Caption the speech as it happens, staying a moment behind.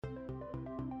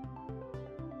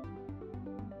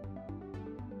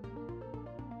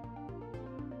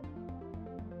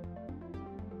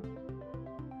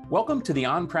Welcome to the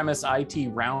On-Premise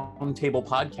IT Roundtable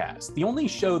podcast, the only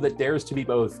show that dares to be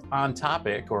both on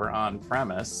topic or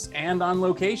on-premise and on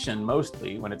location,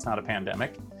 mostly when it's not a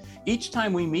pandemic. Each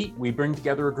time we meet, we bring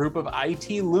together a group of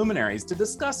IT luminaries to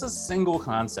discuss a single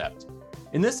concept.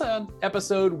 In this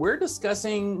episode, we're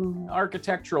discussing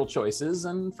architectural choices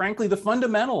and, frankly, the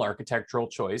fundamental architectural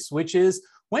choice, which is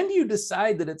when do you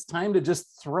decide that it's time to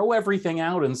just throw everything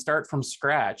out and start from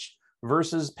scratch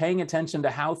versus paying attention to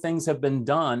how things have been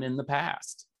done in the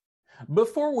past?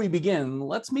 Before we begin,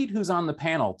 let's meet who's on the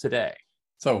panel today.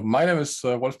 So my name is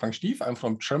Wolfgang Stief. I'm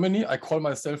from Germany. I call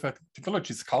myself a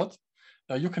technology scout.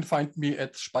 You can find me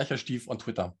at Speicherstief on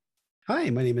Twitter. Hi,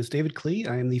 my name is David Klee.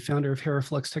 I am the founder of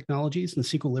Heraflux Technologies and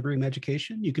Sequilibrium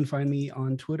Education. You can find me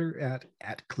on Twitter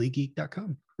at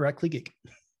KleeGeek.com or at KleeGeek.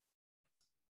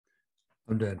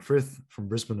 I'm Dan Frith from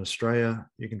Brisbane, Australia.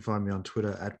 You can find me on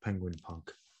Twitter at PenguinPunk.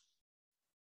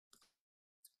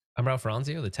 I'm Ralph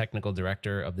Ronzio, the technical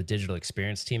director of the digital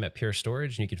experience team at Pure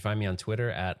Storage, and you can find me on Twitter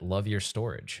at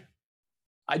LoveYourStorage.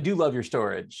 I do love your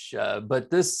storage, but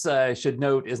this, should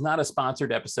note, is not a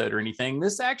sponsored episode or anything.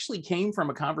 This actually came from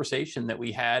a conversation that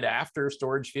we had after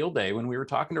Storage Field Day when we were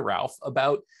talking to Ralph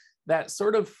about that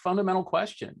sort of fundamental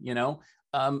question.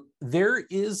 There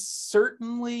is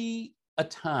certainly a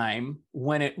time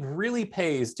when it really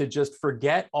pays to just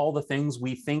forget all the things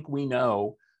we think we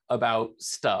know about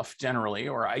stuff generally,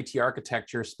 or IT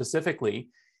architecture specifically,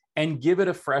 and give it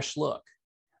a fresh look.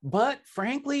 But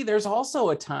frankly, there's also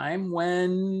a time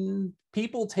when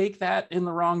people take that in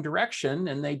the wrong direction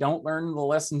and they don't learn the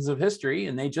lessons of history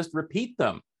and they just repeat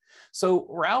them. So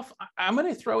Ralph, I'm going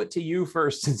to throw it to you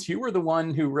first, since you were the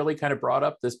one who really kind of brought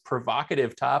up this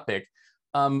provocative topic.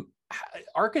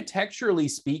 Architecturally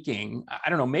speaking, I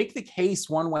don't know, make the case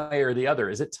one way or the other.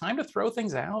 Is it time to throw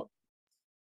things out?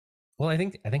 Well, I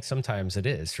think sometimes it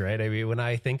is, right? I mean, when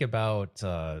I think about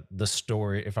the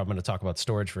story, if I'm going to talk about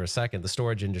storage for a second, the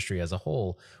storage industry as a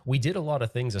whole, we did a lot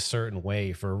of things a certain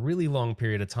way for a really long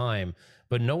period of time,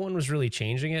 but no one was really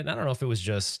changing it. And I don't know if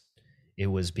it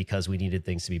was because we needed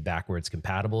things to be backwards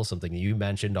compatible, something that you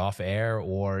mentioned off air,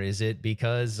 or is it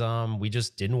because we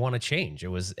just didn't want to change? It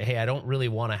was, hey, I don't really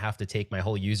want to have to take my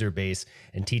whole user base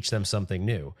and teach them something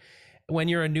new. When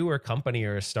you're a newer company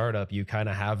or a startup, you kind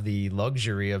of have the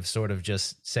luxury of sort of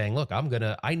just saying, look,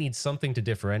 I need something to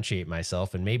differentiate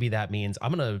myself. And maybe that means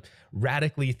I'm going to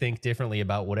radically think differently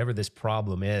about whatever this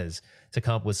problem is to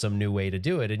come up with some new way to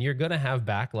do it. And you're going to have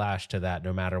backlash to that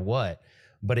no matter what.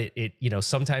 But it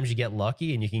sometimes you get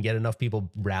lucky and you can get enough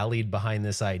people rallied behind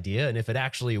this idea. And if it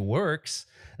actually works,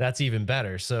 that's even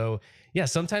better. So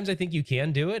sometimes I think you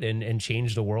can do it and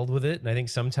change the world with it. And I think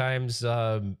sometimes,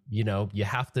 you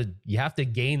have to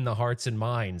gain the hearts and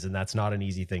minds, and that's not an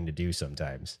easy thing to do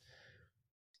sometimes.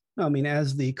 No, I mean,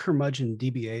 as the curmudgeon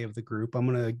DBA of the group, I'm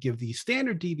going to give the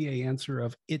standard DBA answer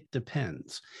of it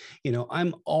depends.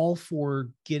 I'm all for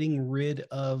getting rid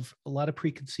of a lot of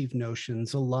preconceived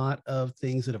notions, a lot of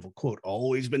things that have, quote,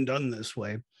 always been done this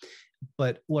way.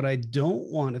 But what I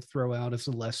don't want to throw out is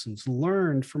the lessons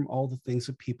learned from all the things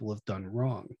that people have done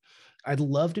wrong. I'd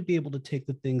love to be able to take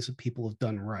the things that people have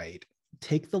done right,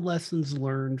 take the lessons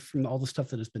learned from all the stuff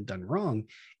that has been done wrong,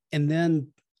 and then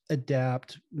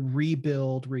adapt,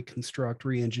 rebuild, reconstruct,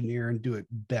 re-engineer, and do it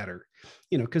better.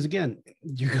 Because again,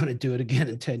 you're going to do it again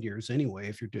in 10 years anyway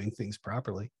if you're doing things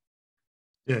properly.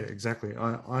 Yeah, exactly.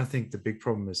 I think the big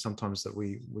problem is sometimes that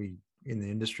we in the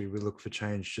industry, we look for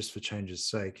change just for change's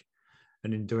sake.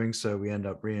 And in doing so, we end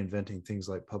up reinventing things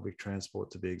like public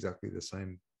transport to be exactly the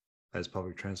same as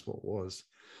public transport was.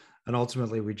 And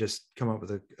ultimately, we just come up with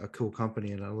a cool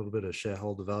company and a little bit of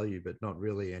shareholder value, but not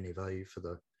really any value for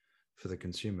the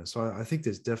consumer. So I think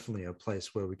there's definitely a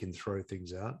place where we can throw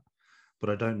things out,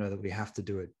 but I don't know that we have to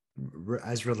do it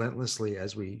as relentlessly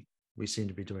as we seem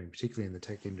to be doing, particularly in the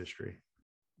tech industry.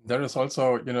 There is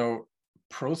also,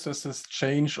 processes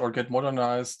change or get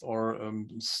modernized, or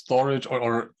storage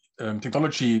or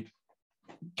technology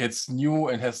gets new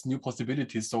and has new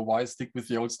possibilities. So why stick with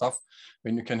the old stuff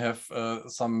when you can have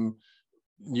some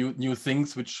new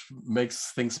things which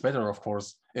makes things better, of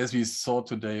course, as we saw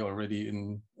today already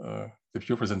in the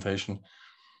Pure presentation.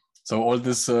 So all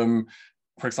this, for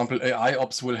example, AI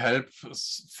ops will help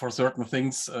for certain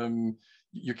things.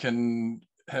 You can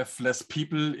have less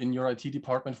people in your IT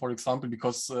department, for example,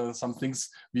 because some things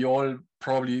we all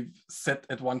probably set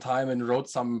at one time and wrote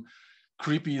some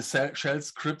creepy shell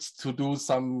scripts to do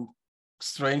some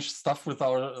strange stuff with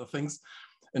our things.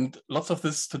 And lots of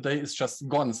this today is just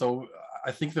gone. So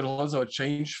I think there's also a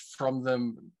change from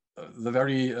the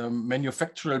very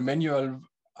manufactural manual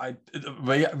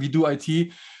way we do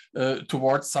IT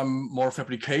towards some more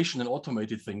fabrication and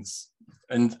automated things.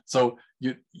 And so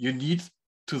you need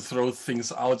to throw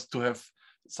things out to have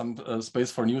some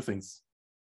space for new things.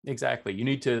 Exactly. You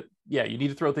need to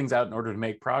throw things out in order to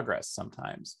make progress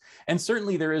sometimes. And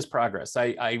certainly there is progress.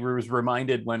 I was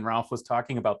reminded when Ralph was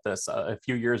talking about this a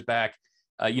few years back.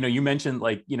 You mentioned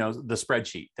the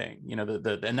spreadsheet thing,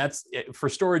 and that's it, for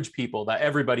storage people, that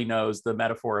everybody knows the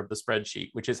metaphor of the spreadsheet,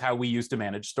 which is how we used to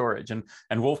manage storage. And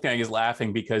Wolfgang is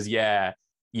laughing because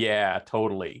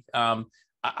totally.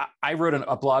 I wrote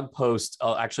a blog post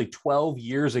actually 12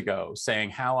 years ago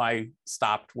saying how I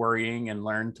stopped worrying and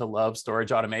learned to love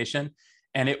storage automation.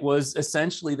 And it was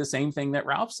essentially the same thing that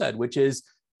Ralph said, which is,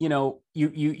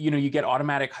 you get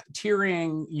automatic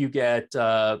tiering, you get,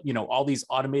 all these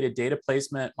automated data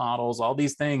placement models, all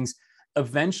these things.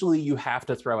 Eventually you have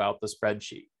to throw out the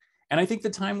spreadsheet. And I think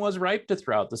the time was ripe to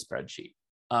throw out the spreadsheet.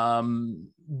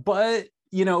 But,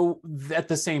 at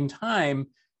the same time,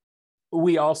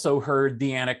 we also heard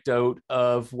the anecdote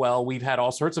of, well, we've had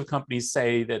all sorts of companies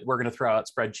say that we're going to throw out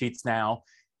spreadsheets now.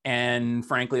 And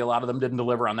frankly, a lot of them didn't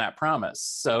deliver on that promise.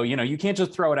 So, you can't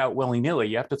just throw it out willy-nilly.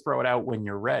 You have to throw it out when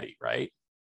you're ready, right?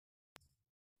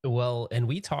 Well, and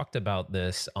we talked about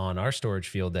this on our storage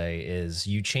field day, is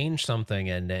you change something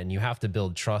and then you have to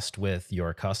build trust with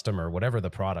your customer, whatever the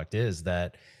product is,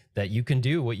 that you can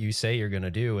do what you say you're going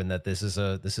to do, and that this is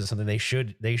something they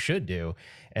should do.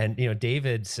 And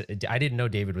I didn't know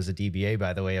David was a DBA,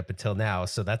 by the way, up until now.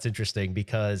 So that's interesting,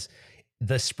 because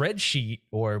the spreadsheet,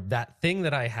 or that thing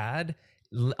that I had,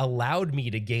 allowed me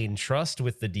to gain trust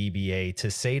with the DBA to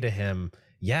say to him,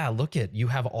 yeah, look at, you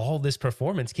have all this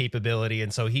performance capability.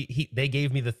 And so they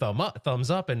gave me the thumbs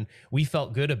up, and we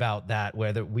felt good about that,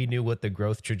 whether we knew what the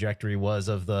growth trajectory was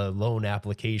of the loan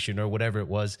application or whatever it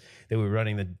was that we were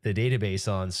running the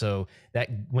database on. So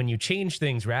that when you change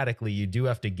things radically, you do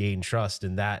have to gain trust,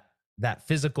 and that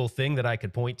physical thing that I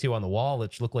could point to on the wall,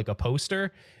 which looked like a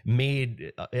poster,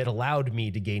 allowed me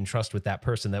to gain trust with that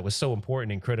person. That was so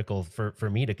important and critical for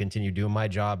me to continue doing my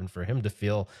job, and for him to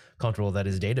feel comfortable that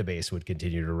his database would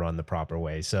continue to run the proper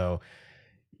way. So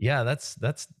yeah, this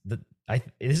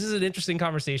is an interesting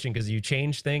conversation, because you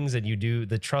change things and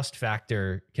the trust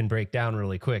factor can break down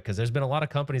really quick, because there's been a lot of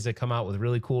companies that come out with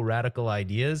really cool, radical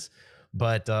ideas,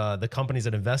 but the companies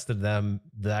that invested in them,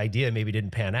 the idea maybe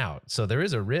didn't pan out. So there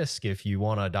is a risk if you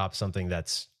want to adopt something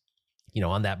that's,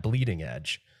 on that bleeding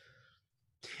edge.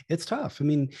 It's tough. I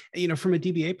mean, from a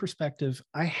DBA perspective,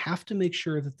 I have to make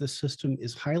sure that the system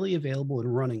is highly available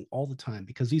and running all the time,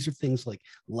 because these are things like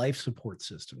life support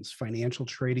systems, financial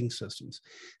trading systems.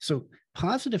 So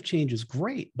positive change is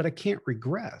great, but I can't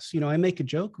regress. I make a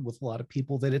joke with a lot of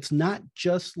people that it's not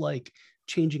just like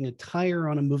changing a tire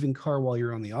on a moving car while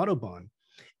you're on the Autobahn.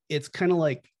 It's kind of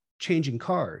like changing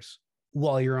cars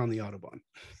while you're on the Autobahn.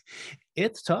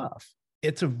 It's tough.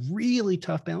 It's a really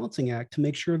tough balancing act to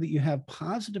make sure that you have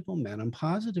positive momentum,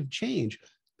 positive change,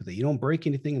 but that you don't break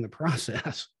anything in the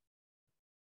process.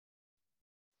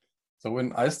 So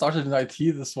when I started in IT,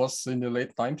 this was in the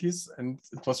late 90s, and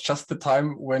it was just the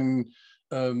time when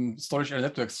storage and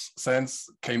networks SANs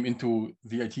came into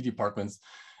the IT departments.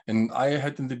 And I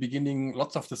had in the beginning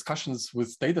lots of discussions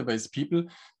with database people,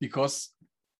 because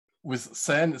with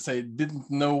SAN, they didn't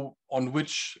know on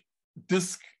which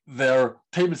disk their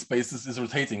table spaces is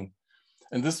rotating.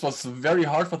 And this was very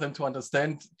hard for them to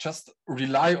understand. Just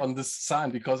rely on this SAN,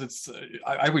 because it's,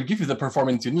 I will give you the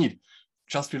performance you need.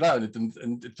 Just rely on it.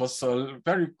 And it was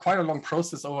quite a long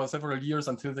process over several years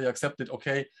until they accepted,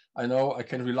 okay, I know I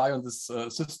can rely on this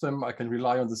system, I can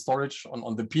rely on the storage,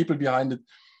 on the people behind it,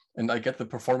 and I get the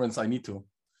performance I need to.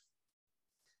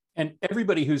 And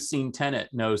everybody who's seen Tenet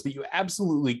knows that you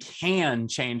absolutely can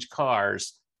change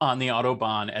cars on the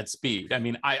Autobahn at speed. I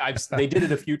mean, they did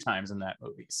it a few times in that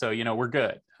movie, so we're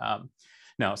good.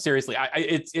 No, seriously,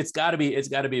 it's got to be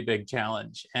a big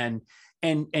challenge, and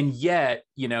yet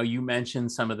you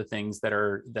mentioned some of the things that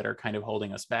are kind of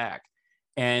holding us back,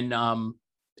 and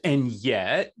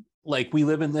yet, like, we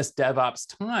live in this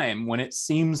DevOps time when it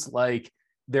seems like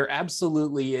there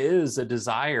absolutely is a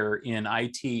desire in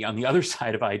IT, on the other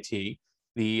side of IT,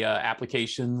 the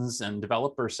applications and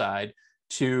developer side,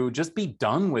 to just be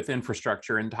done with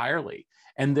infrastructure entirely.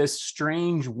 And this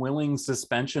strange willing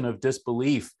suspension of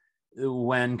disbelief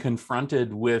when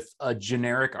confronted with a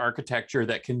generic architecture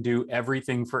that can do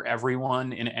everything for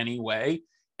everyone in any way.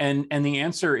 And the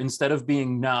answer, instead of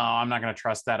being, no, I'm not going to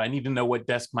trust that, I need to know what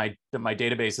desk my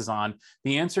database is on,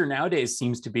 the answer nowadays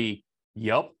seems to be,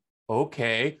 yep,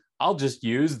 okay, I'll just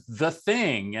use the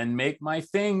thing and make my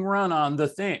thing run on the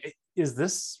thing. Is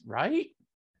this right?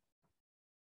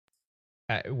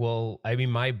 Well, I mean,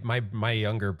 my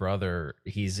younger brother,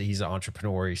 he's an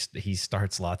entrepreneur. He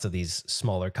starts lots of these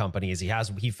smaller companies.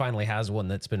 He finally has one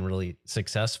that's been really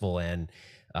successful, and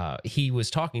he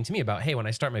was talking to me about, hey, when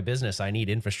I start my business, I need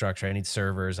infrastructure, I need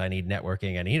servers, I need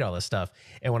networking, I need all this stuff.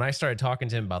 And when I started talking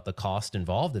to him about the cost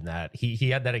involved in that, he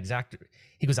had that exact.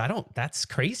 He goes, that's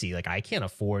crazy. Like, I can't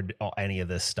afford any of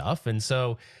this stuff. And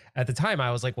so at the time,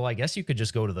 I was like, well, I guess you could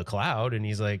just go to the cloud. And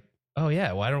he's like, oh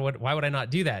yeah, why would I not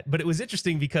do that? But it was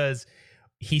interesting because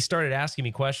he started asking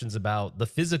me questions about the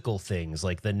physical things,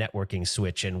 like the networking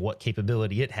switch and what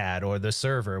capability it had, or the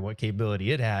server, what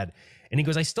capability it had. And he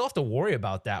goes, I still have to worry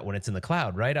about that when it's in the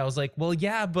cloud, right? I was like, well,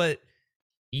 yeah, but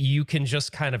you can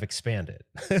just kind of expand it.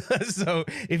 So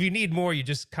if you need more, you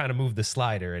just kind of move the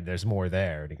slider and there's more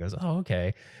there. And he goes, oh,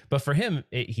 okay. But for him,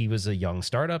 he was a young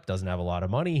startup, doesn't have a lot of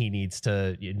money. He needs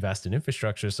to invest in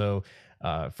infrastructure. So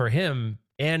for him,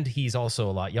 and he's also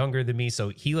a lot younger than me.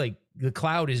 So the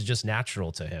cloud is just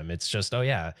natural to him. It's just, oh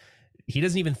yeah. He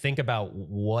doesn't even think about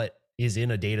what is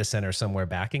in a data center somewhere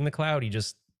backing the cloud. He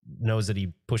just knows that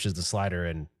he pushes the slider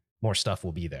and more stuff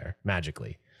will be there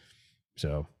magically.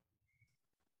 So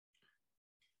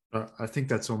I think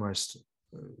that's almost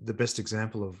the best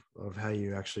example of how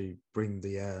you actually bring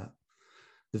the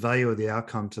value of the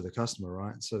outcome to the customer,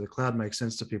 right? So the cloud makes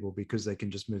sense to people because they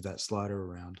can just move that slider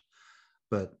around.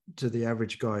 But to the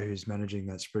average guy who's managing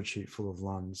that spreadsheet full of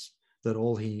LUNs, that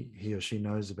all he or she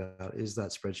knows about is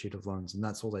that spreadsheet of LUNs, and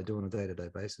that's all they do on a day-to-day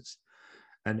basis.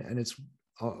 And it's,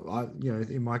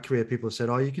 in my career, people have said,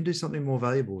 oh, you can do something more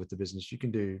valuable with the business. You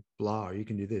can do blah, or you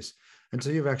can do this. And so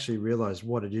you've actually realized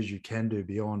what it is you can do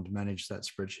beyond manage that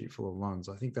spreadsheet full of LUNs.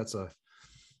 I think that's a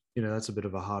bit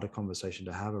of a harder conversation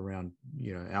to have around,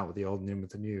 out with the old and in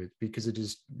with the new, because it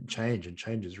is change, and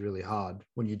change is really hard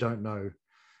when you don't know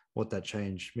what that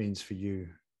change means for you,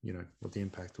 what the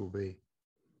impact will be.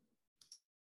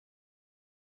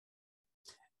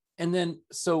 And then,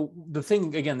 so the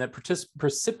thing, again, that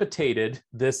precipitated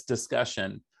this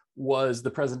discussion was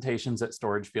the presentations at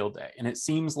Storage Field Day. And it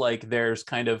seems like there's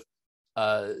kind of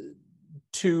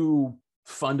two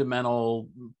fundamental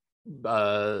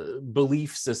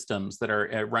belief systems that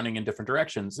are running in different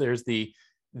directions. There's the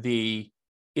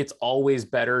it's always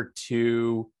better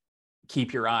to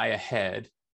keep your eye ahead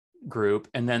group,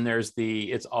 and then there's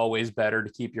the it's always better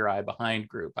to keep your eye behind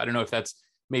group. I don't know if that's,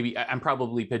 maybe I'm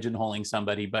probably pigeonholing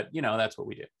somebody, but that's what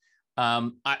we do.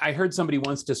 I heard somebody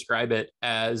once describe it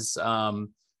as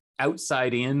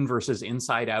outside in versus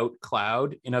inside out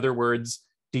cloud. In other words,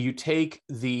 do you take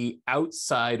the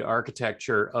outside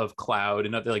architecture of cloud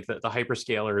and like the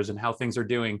hyperscalers and how things are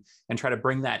doing and try to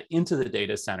bring that into the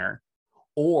data center?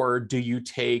 Or do you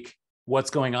take what's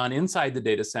going on inside the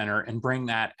data center and bring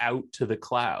that out to the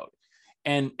cloud?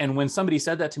 And when somebody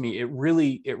said that to me, it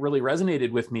really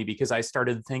resonated with me, because I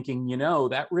started thinking,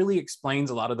 that really explains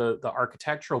a lot of the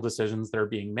architectural decisions that are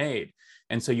being made.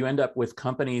 And so you end up with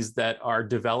companies that are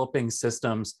developing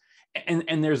systems,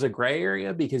 and there's a gray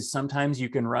area, because sometimes you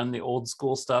can run the old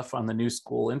school stuff on the new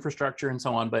school infrastructure and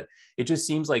so on. But it just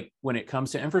seems like when it comes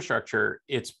to infrastructure,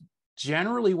 it's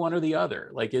generally one or the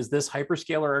other. Like, is this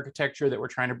hyperscaler architecture that we're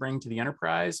trying to bring to the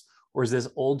enterprise, or is this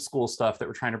old school stuff that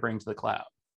we're trying to bring to the cloud?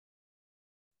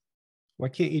 Why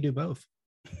can't you do both?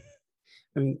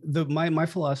 I mean, my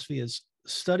philosophy is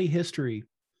study history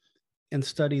and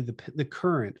study the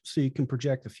current so you can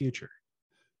project the future.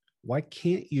 Why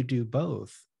can't you do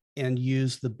both and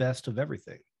use the best of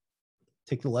everything?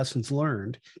 Take the lessons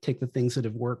learned, take the things that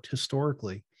have worked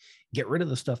historically, get rid of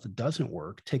the stuff that doesn't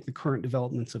work, take the current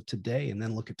developments of today, and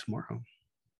then look at tomorrow.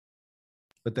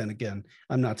 But then again,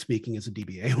 I'm not speaking as a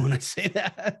DBA when I say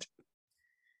that.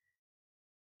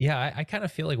 Yeah, I kind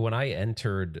of feel like when I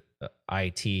entered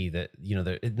IT that,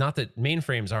 not that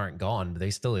mainframes aren't gone, they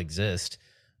still exist.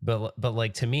 But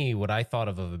like, to me, what I thought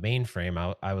of a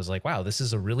mainframe, I was like, wow, this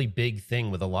is a really big thing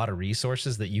with a lot of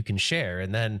resources that you can share.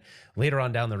 And then later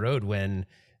on down the road, when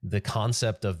the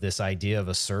concept of this idea of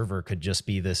a server could just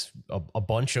be a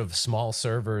bunch of small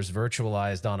servers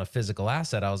virtualized on a physical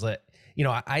asset, I was like,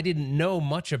 I didn't know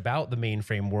much about the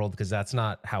mainframe world because that's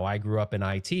not how I grew up in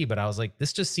IT. But I was like,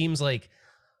 this just seems like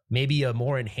maybe a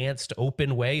more enhanced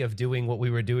open way of doing what we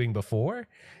were doing before.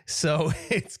 So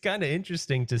it's kind of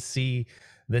interesting to see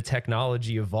the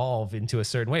technology evolve into a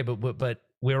certain way, but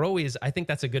we're always, I think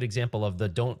that's a good example of the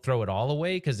don't throw it all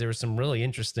away, because there were some really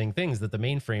interesting things that the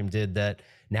mainframe did that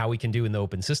now we can do in the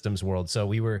open systems world. So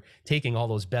we were taking all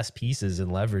those best pieces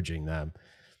and leveraging them.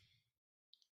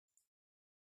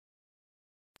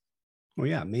 Well,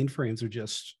 yeah, mainframes are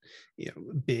just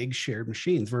big shared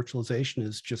machines. Virtualization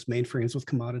is just mainframes with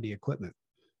commodity equipment.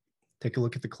 take a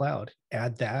look at the cloud,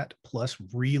 add that plus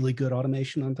really good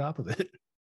automation on top of it.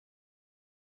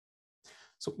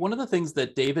 So one of the things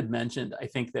that David mentioned, I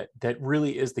think that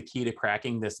really is the key to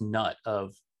cracking this nut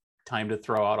of time to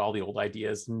throw out all the old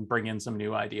ideas and bring in some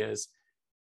new ideas,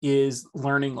 is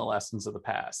learning the lessons of the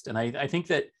past. And I think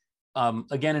that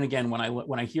again and again,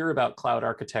 when I hear about cloud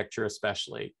architecture,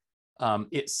 especially,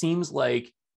 it seems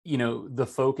like, you know, the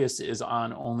focus is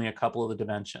on only a couple of the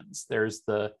dimensions. There's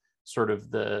the sort of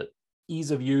the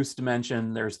ease of use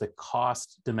dimension, there's the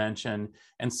cost dimension,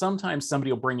 and sometimes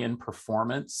somebody will bring in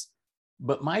performance.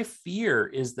 But my fear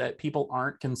is that people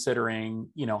aren't considering,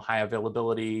 you know, high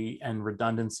availability and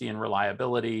redundancy and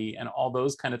reliability and all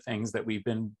those kind of things that we've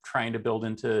been trying to build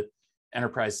into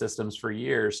enterprise systems for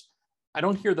years. I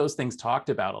don't hear those things talked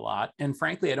about a lot. And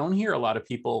frankly, I don't hear a lot of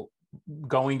people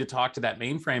going to talk to that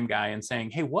mainframe guy and saying,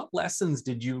 hey, what lessons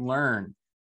did you learn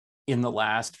in the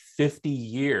last 50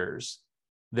 years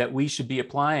that we should be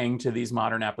applying to these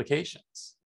modern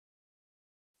applications?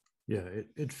 Yeah,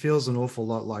 it feels an awful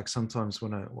lot like sometimes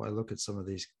when I look at some of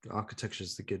these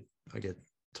architectures that I get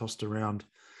tossed around,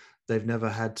 they've never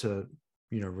had to,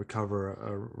 you know, recover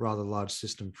a rather large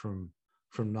system from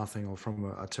nothing or from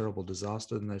a terrible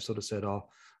disaster. And they've sort of said, oh,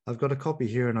 I've got a copy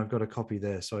here and I've got a copy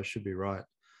there, so I should be right.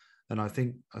 And I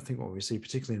think what we see,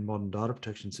 particularly in modern data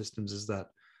protection systems, is that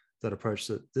approach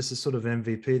that this is sort of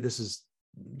MVP. This is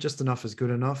just enough is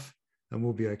good enough and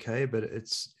we'll be okay. But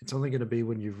it's only going to be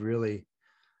when you've really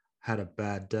had a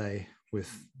bad day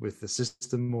with the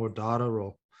system or data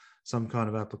or some kind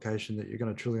of application that you're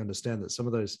going to truly understand that some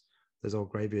of those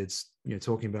old graybeards, you know,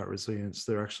 talking about resilience,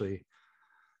 they're actually,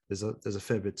 there's a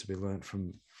fair bit to be learned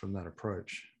from that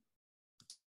approach.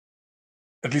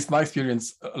 At least my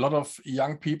experience, a lot of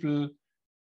young people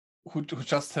who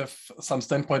just have some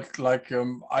standpoint like,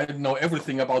 I know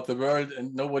everything about the world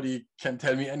and nobody can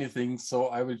tell me anything, so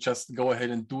I will just go ahead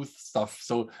and do stuff.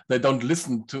 So they don't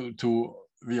listen to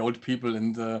the old people.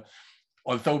 And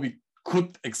although we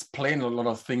could explain a lot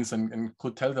of things and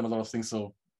could tell them a lot of things,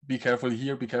 so be careful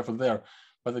here, be careful there,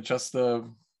 but they just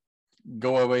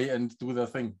go away and do their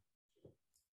thing.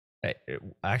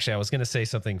 Actually, I was going to say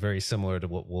something very similar to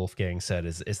what Wolfgang said.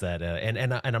 Is that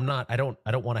and I'm not. I don't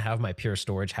want to have my pure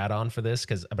storage hat on for this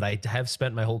but I have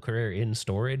spent my whole career in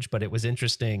storage. But it was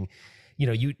interesting, you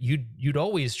know, you'd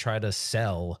always try to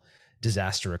sell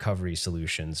disaster recovery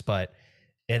solutions, but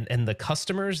and the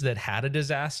customers that had a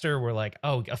disaster were like,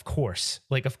 oh, of course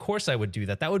I would do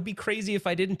that. That would be crazy if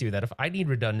I didn't do that. If I need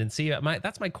redundancy,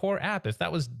 that's my core app. If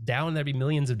that was down, there'd be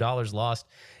millions of dollars lost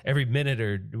every minute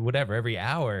or whatever, every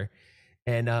hour.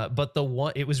 And but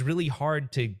it was really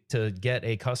hard to get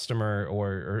a customer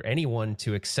or anyone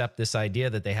to accept this idea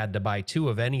that they had to buy two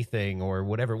of anything or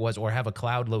whatever it was, or have a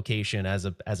cloud location as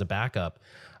a backup,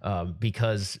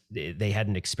 because they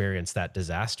hadn't experienced that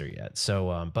disaster yet.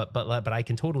 So, but I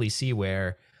can totally see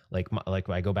where, like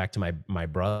I go back to my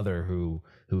brother who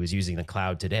is using the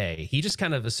cloud today. He just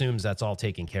kind of assumes that's all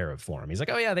taken care of for him. He's like,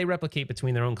 oh yeah, they replicate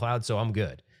between their own clouds, so I'm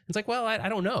good. It's like, well, I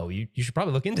don't know. You should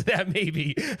probably look into that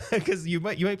maybe, because you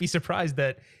might be surprised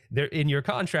that there in your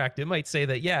contract it might say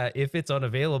that, yeah, if it's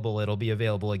unavailable, it'll be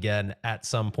available again at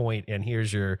some point, and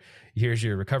here's your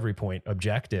recovery point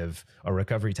objective or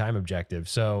recovery time objective.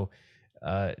 So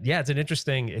yeah, it's an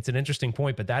interesting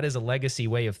point, but that is a legacy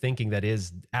way of thinking that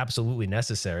is absolutely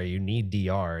necessary. You need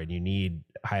DR and you need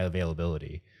high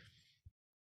availability.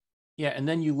 Yeah, and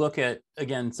then you look at,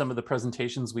 again, some of the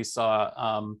presentations we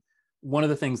saw. One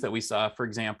of the things that we saw, for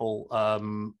example,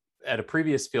 at a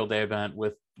previous field day event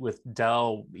with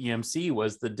Dell EMC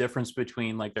was the difference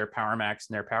between like their PowerMax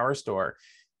and their PowerStore.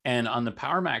 And on the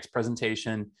PowerMax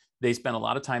presentation, they spent a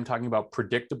lot of time talking about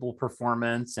predictable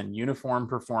performance and uniform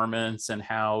performance and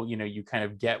how, you know, you kind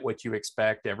of get what you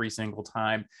expect every single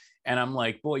time. And I'm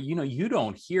like, boy, you know, you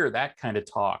don't hear that kind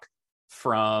of talk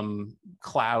from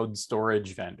cloud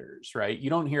storage vendors, right? You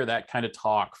don't hear that kind of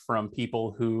talk from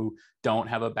people who don't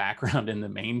have a background in the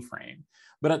mainframe.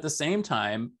 But at the same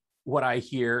time, what I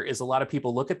hear is a lot of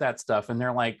people look at that stuff and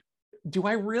they're like, do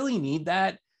I really need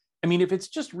that? I mean, if it's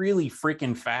just really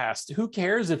freaking fast, who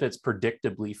cares if it's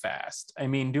predictably fast? I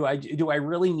mean, do I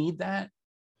really need that?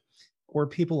 Or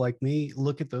people like me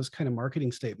look at those kind of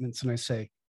marketing statements and I say,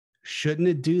 shouldn't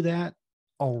it do that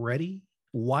already?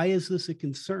 Why is this a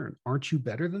concern? Aren't you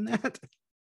better than that?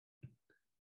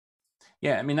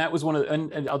 Yeah, I mean, that was one of the,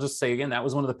 and I'll just say again, that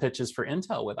was one of the pitches for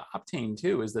Intel with Optane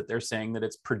too, is that they're saying that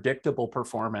it's predictable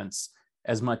performance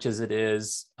as much as it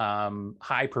is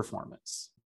high performance.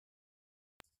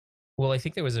 Well, I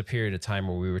think there was a period of time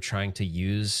where we were trying to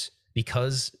use,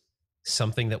 because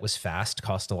something that was fast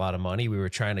cost a lot of money. We were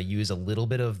trying to use a little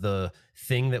bit of the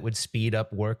thing that would speed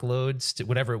up workloads to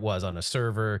whatever it was on a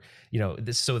server,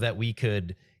 so that we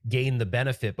could gain the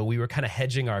benefit, but we were kind of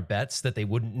hedging our bets that they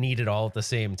wouldn't need it all at the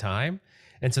same time.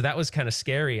 And so that was kind of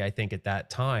scary, I think, at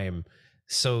that time.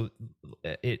 So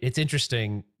it's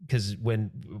interesting because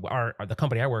when the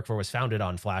company I work for was founded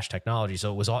on flash technology,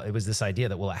 so it was this idea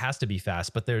that, well, it has to be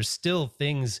fast, but there's still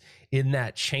things in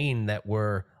that chain that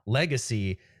were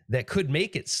legacy that could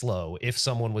make it slow if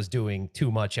someone was doing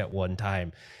too much at one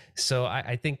time. So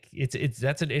I think it's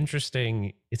an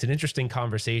interesting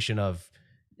conversation of,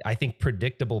 I think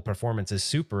predictable performance is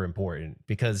super important,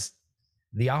 because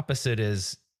the opposite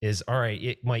is all right,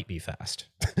 it might be fast.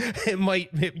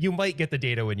 You might get the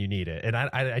data when you need it. And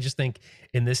I just think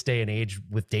in this day and age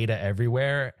with data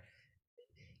everywhere,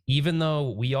 even though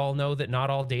we all know that not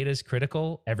all data is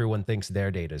critical, everyone thinks their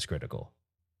data is critical,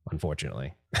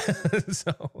 unfortunately.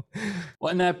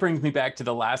 Well, and that brings me back to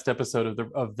the last episode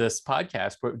of this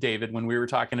podcast, David, when we were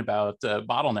talking about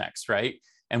bottlenecks, right?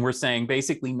 And we're saying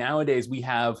basically nowadays we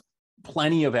have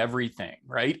plenty of everything,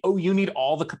 right? Oh, you need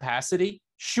all the capacity?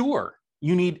 Sure.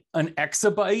 You need an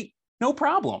exabyte? No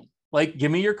problem. Like, give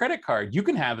me your credit card. You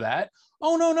can have that.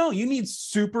 Oh, no. You need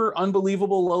super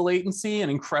unbelievable low latency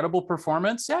and incredible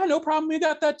performance. Yeah, no problem. We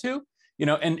got that too.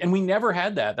 And we never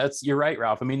had that. You're right,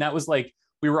 Ralph. I mean, that was like,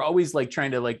 we were always like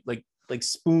trying to like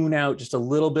spoon out just a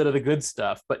little bit of the good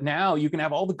stuff. But now you can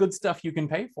have all the good stuff you can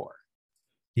pay for.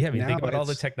 Yeah, I mean, think about all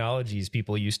the technologies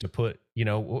people used to put, I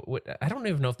don't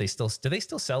even know if do they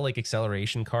still sell like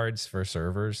acceleration cards for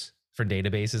servers, for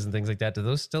databases and things like that? Do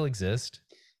those still exist?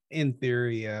 In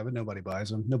theory, yeah, but nobody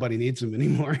buys them. Nobody needs them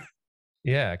anymore.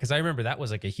 Yeah, because I remember that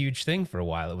was like a huge thing for a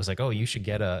while. It was like, oh, you should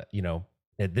get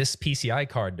this PCI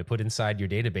card to put inside your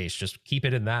database. Just keep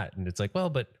it in that. And it's like, well,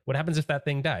 but what happens if that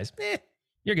thing dies?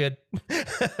 You're good.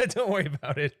 Don't worry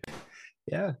about it.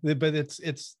 Yeah, but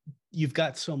it's you've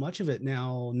got so much of it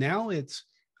now. Now it's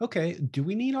okay. Do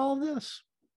we need all of this?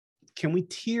 Can we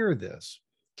tier this?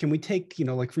 Can we take,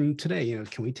 like from today,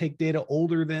 can we take data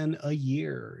older than a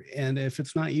year? And if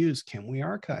it's not used, can we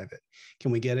archive it?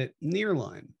 Can we get it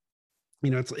nearline?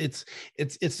 It's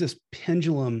this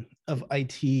pendulum of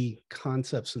IT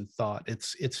concepts and thought.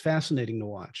 It's fascinating to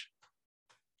watch.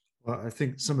 Well, I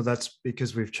think some of that's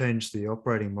because we've changed the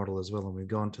operating model as well, and we've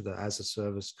gone to the as a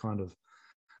service kind of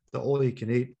the all you can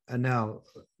eat. And now,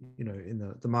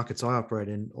 in the markets I operate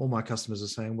in, all my customers are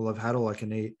saying, well, I've had all I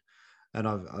can eat, and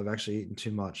I've actually eaten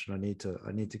too much, and I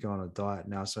need to go on a diet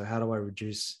now. So how do I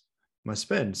reduce my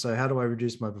spend? So how do I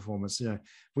reduce my performance?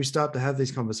 We start to have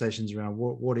these conversations around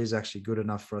what is actually good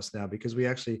enough for us now, because we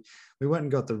went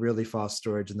and got the really fast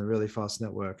storage and the really fast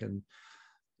network, and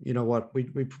you know what, we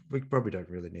probably don't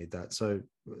really need that. So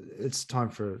it's time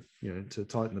for to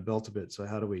tighten the belt a bit. So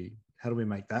how do we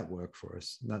make that work for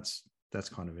us? And that's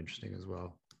kind of interesting as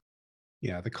well.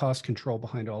 Yeah, the cost control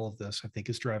behind all of this, I think,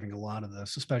 is driving a lot of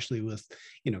this, especially with,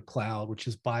 cloud, which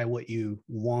is buy what you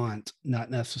want, not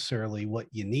necessarily what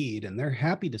you need. And they're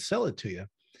happy to sell it to you.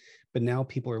 But now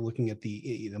people are looking at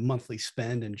the monthly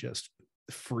spend and just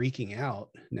freaking out.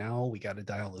 Now we got to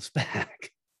dial this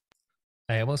back.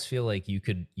 I almost feel like you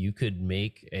could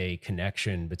make a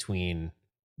connection between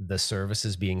the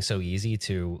services being so easy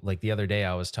to, like, the other day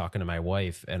I was talking to my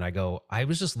wife and I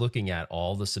was just looking at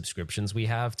all the subscriptions we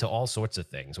have to all sorts of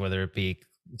things, whether it be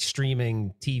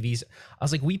streaming, TVs. I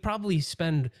was like, we probably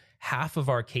spend half of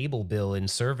our cable bill in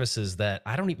services that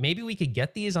maybe we could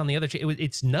get these on the other.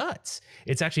 It's nuts.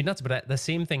 It's actually nuts. But the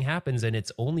same thing happens, and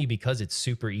it's only because it's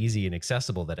super easy and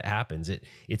accessible that it happens.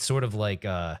 It's sort of like,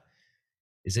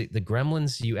 is it the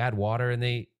Gremlins? You add water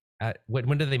and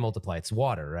when do they multiply? It's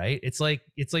water, right? It's like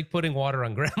putting water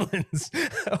on Gremlins.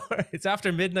 It's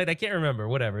after midnight. I can't remember.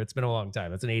 Whatever. It's been a long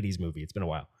time. It's an 80s movie. It's been a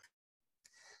while.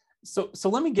 So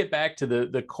let me get back to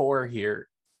the core here.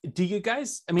 Do you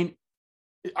guys,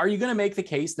 are you going to make the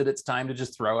case that it's time to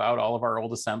just throw out all of our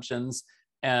old assumptions?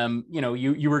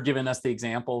 You were giving us the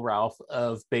example, Ralph,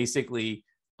 of basically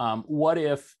what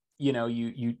if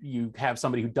you have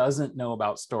somebody who doesn't know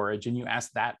about storage, and you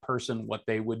ask that person what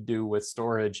they would do with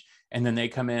storage, and then they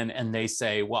come in and they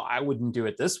say, well, I wouldn't do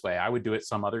it this way. I would do it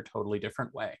some other totally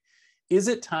different way. Is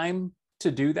it time to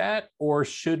do that, or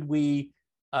should we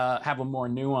have a more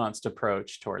nuanced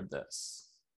approach toward this?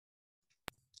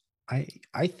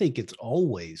 I think it's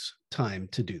always time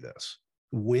to do this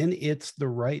when it's the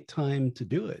right time to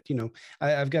do it.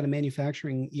 I've got a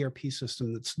manufacturing ERP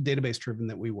system that's database driven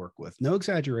that we work with. No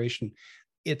exaggeration.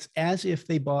 it's as if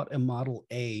they bought a Model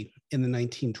A in the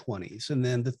 1920s, and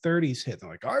then the 30s hit. They're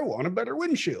like, I want a better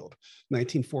windshield.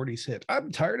 1940s hit.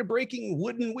 I'm tired of breaking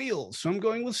wooden wheels, so I'm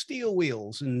going with steel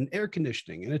wheels and air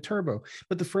conditioning and a turbo.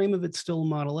 But the frame of it's still a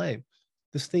Model A.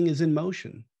 This thing is in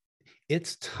motion.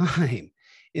 It's time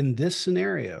in this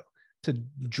scenario to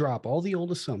drop all the old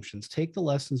assumptions, take the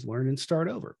lessons learned, and start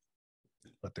over.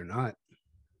 But they're not.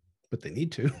 But they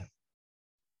need to.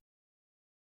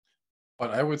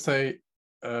 But I would say,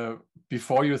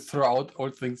 before you throw out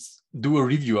old things, do a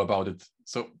review about it.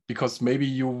 So, because maybe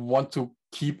you want to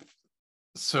keep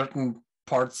certain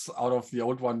parts out of the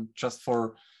old one just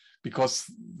because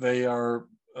they are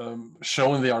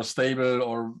shown they are stable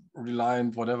or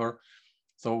reliant, whatever.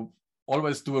 So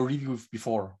always do a review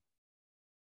before.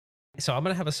 So I'm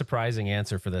going to have a surprising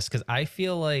answer for this, because I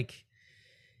feel like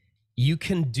you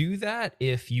can do that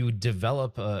if you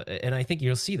develop and I think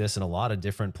you'll see this in a lot of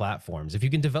different platforms. If you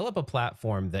can develop a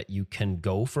platform that you can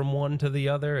go from one to the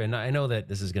other, and I know that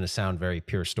this is going to sound very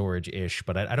pure storage-ish,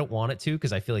 but I don't want it to,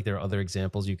 because I feel like there are other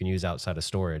examples you can use outside of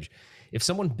storage. If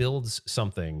someone builds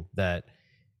something that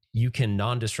you can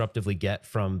non-disruptively get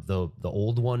from the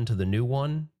old one to the new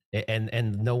one,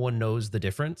 and no one knows the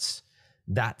difference,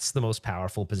 that's the most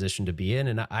powerful position to be in.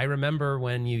 And I remember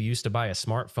when you used to buy a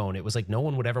smartphone, it was like no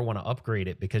one would ever want to upgrade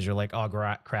it, because you're like, oh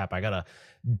crap, I gotta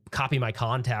copy my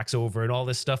contacts over and all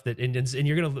this stuff and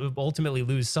you're gonna ultimately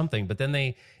lose something. But then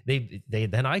then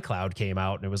iCloud came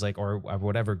out, and it was like, or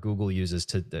whatever Google uses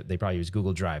they probably use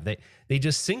Google Drive. They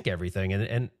just sync everything,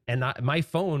 and my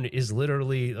phone is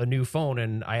literally a new phone,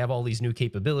 and I have all these new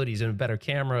capabilities and a better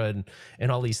camera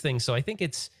and all these things. So I think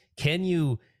can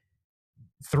you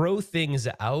throw things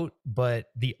out,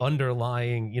 but the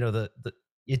underlying,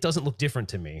 it doesn't look different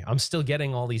to me. I'm still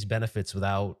getting all these benefits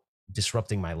without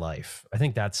disrupting my life. I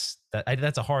think that's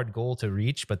a hard goal to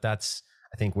reach, but that's,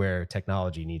 I think, where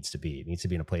technology needs to be. It needs to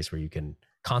be in a place where you can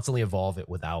constantly evolve it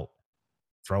without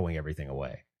throwing everything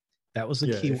away. That was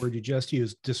the key word you just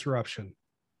used, disruption.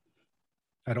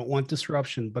 I don't want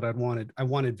disruption, but I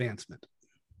want advancement.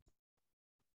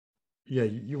 Yeah,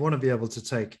 you want to be able to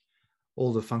take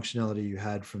all the functionality you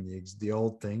had from the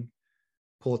old thing,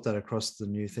 port that across the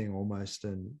new thing almost,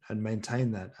 and maintain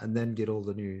that, and then get all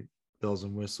the new bells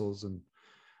and whistles. And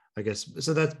I guess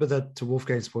so that to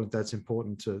Wolfgang's point, that's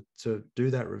important to do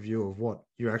that review of what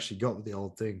you actually got with the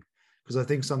old thing, because I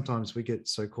think sometimes we get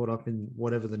so caught up in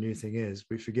whatever the new thing is,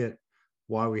 we forget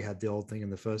why we had the old thing in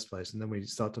the first place, and then we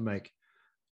start to make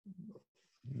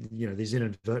these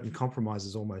inadvertent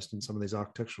compromises almost in some of these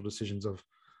architectural decisions of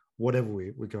whatever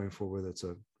we're going for, whether it's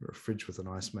a fridge with an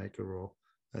ice maker or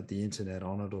the internet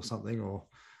on it or something, or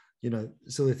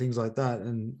silly things like that.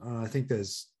 And I think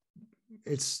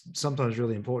it's sometimes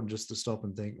really important just to stop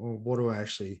and think, well, what do I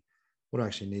actually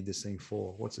need this thing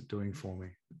for? What's it doing for me?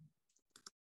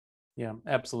 Yeah,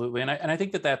 absolutely. And I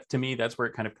think that to me, that's where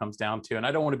it kind of comes down to. And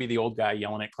I don't want to be the old guy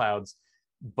yelling at clouds,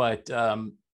 but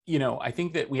I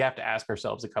think that we have to ask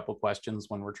ourselves a couple questions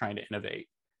when we're trying to innovate.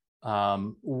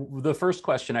 The first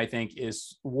question, I think,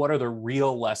 is what are the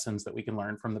real lessons that we can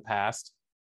learn from the past?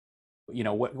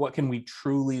 What can we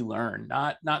truly learn?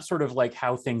 Not sort of like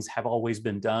how things have always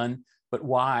been done, but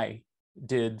why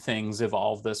did things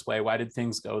evolve this way? Why did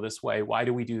things go this way? Why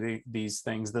do we do these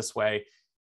things this way?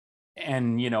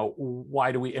 And,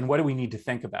 what do we need to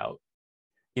think about?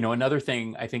 Another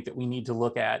thing I think that we need to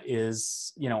look at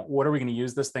is, what are we going to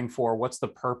use this thing for? What's the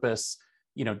purpose?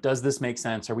 Does this make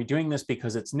sense? Are we doing this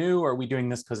because it's new, or are we doing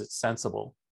this because it's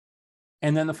sensible?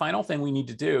 And then the final thing we need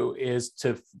to do is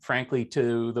to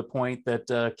the point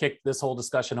that kicked this whole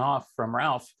discussion off from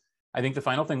Ralph, I think the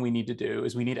final thing we need to do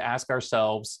is we need to ask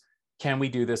ourselves, can we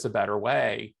do this a better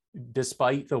way,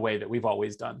 despite the way that we've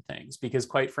always done things? Because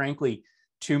quite frankly,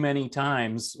 too many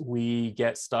times we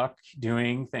get stuck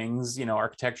doing things,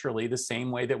 architecturally the same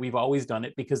way that we've always done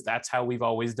it, because that's how we've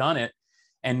always done it.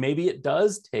 And maybe it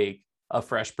does take a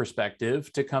fresh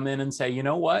perspective to come in and say, you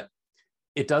know what?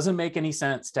 It doesn't make any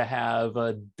sense to have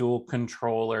a dual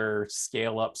controller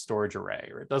scale up storage array,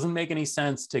 or it doesn't make any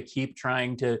sense to keep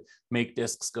trying to make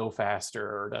disks go faster,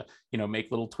 or to,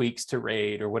 make little tweaks to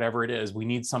RAID or whatever it is. We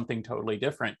need something totally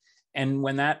different. And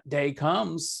when that day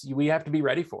comes, we have to be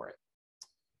ready for it.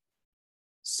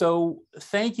 So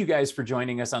thank you guys for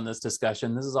joining us on this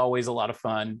discussion. This is always a lot of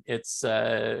fun. It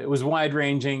was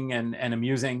wide-ranging and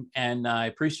amusing, and I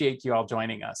appreciate you all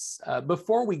joining us.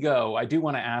 Before we go, I do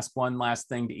want to ask one last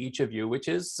thing to each of you, which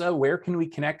is where can we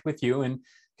connect with you and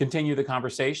continue the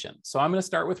conversation? So I'm going to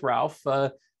start with Ralph.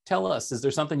 Tell us, is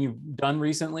there something you've done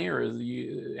recently, or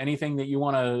anything that you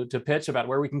want to pitch about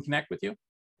where we can connect with you?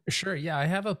 Sure. Yeah, I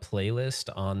have a playlist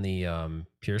on the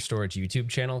Pure Storage YouTube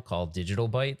channel called Digital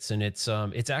Bytes, and it's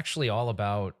actually all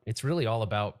about, it's really all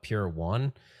about Pure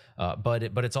One, but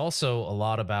it's also a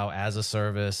lot about as a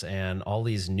service and all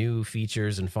these new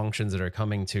features and functions that are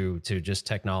coming to just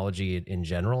technology in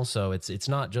general. So it's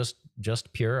not just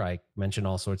Pure. I mention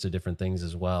all sorts of different things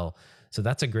as well. So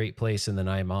that's a great place. And then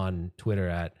I'm on Twitter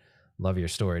at Love Your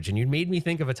Storage. And you made me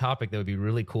think of a topic that would be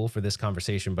really cool for this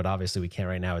conversation, but obviously we can't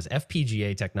right now, is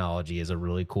FPGA technology is a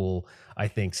really cool, I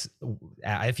think,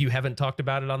 if you haven't talked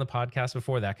about it on the podcast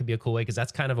before, that could be a cool way, because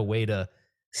that's kind of a way to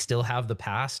still have the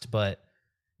past, but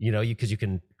because you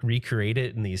can recreate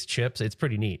it in these chips. It's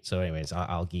pretty neat. So anyways,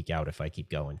 I'll geek out if I keep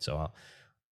going. So I'll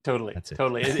totally.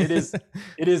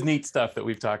 It is neat stuff that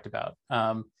we've talked about.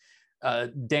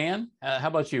 Dan, how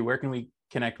about you? Where can we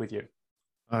connect with you?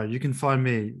 You can find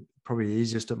me probably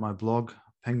easiest at my blog,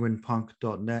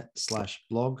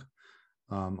 penguinpunk.net/blog.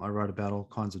 I write about all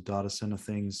kinds of data center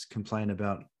things, complain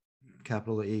about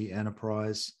capital E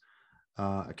enterprise,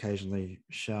 occasionally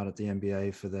shout at the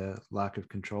NBA for their lack of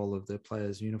control of their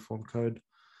players' uniform code.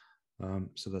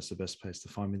 So that's the best place to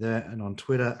find me there. And on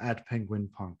Twitter at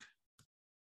penguinpunk.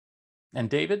 And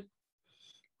David?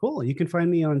 Cool. You can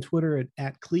find me on Twitter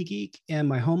at CleeGeek and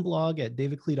my home blog at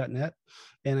davidclee.net.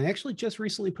 And I actually just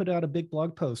recently put out a big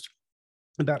blog post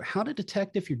about how to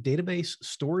detect if your database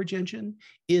storage engine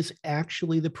is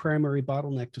actually the primary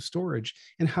bottleneck to storage,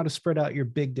 and how to spread out your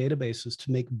big databases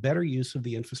to make better use of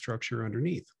the infrastructure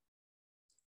underneath.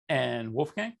 And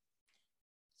Wolfgang?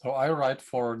 So I write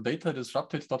for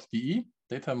datadisrupted.de,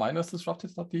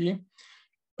 data-disrupted.de.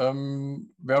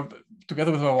 Where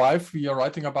together with my wife, we are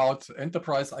writing about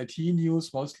enterprise IT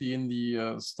news, mostly in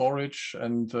the storage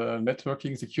and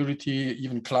networking, security,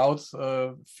 even cloud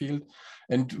field.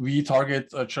 And we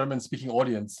target a German-speaking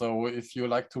audience. So if you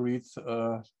like to read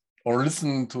or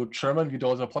listen to German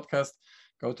videos or podcast,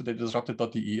 go to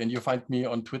datadisrupted.de. And you find me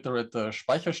on Twitter at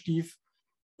Speicherstief,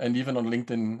 and even on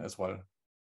LinkedIn as well.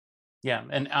 Yeah,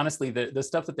 and honestly, the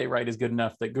stuff that they write is good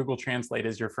enough that Google Translate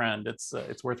is your friend.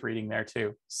 It's worth reading there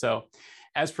too. So,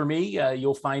 as for me,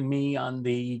 you'll find me on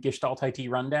the Gestalt IT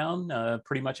Rundown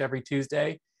pretty much every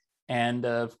Tuesday, and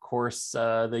of course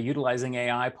the Utilizing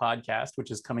AI podcast, which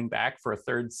is coming back for a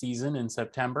third season in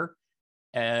September.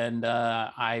 And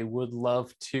I would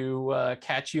love to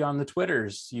catch you on the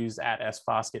Twitters. Use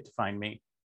 @sfoskett to find me.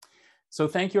 So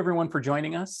thank you everyone for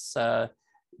joining us.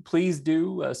 Please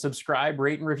do subscribe,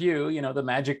 rate, and review. The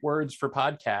magic words for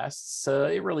podcasts.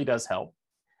 It really does help.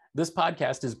 This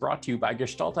podcast is brought to you by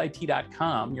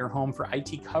GestaltIT.com, your home for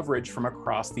IT coverage from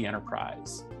across the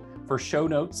enterprise. For show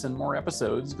notes and more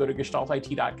episodes, go to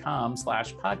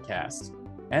GestaltIT.com/podcast,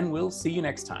 and we'll see you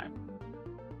next time.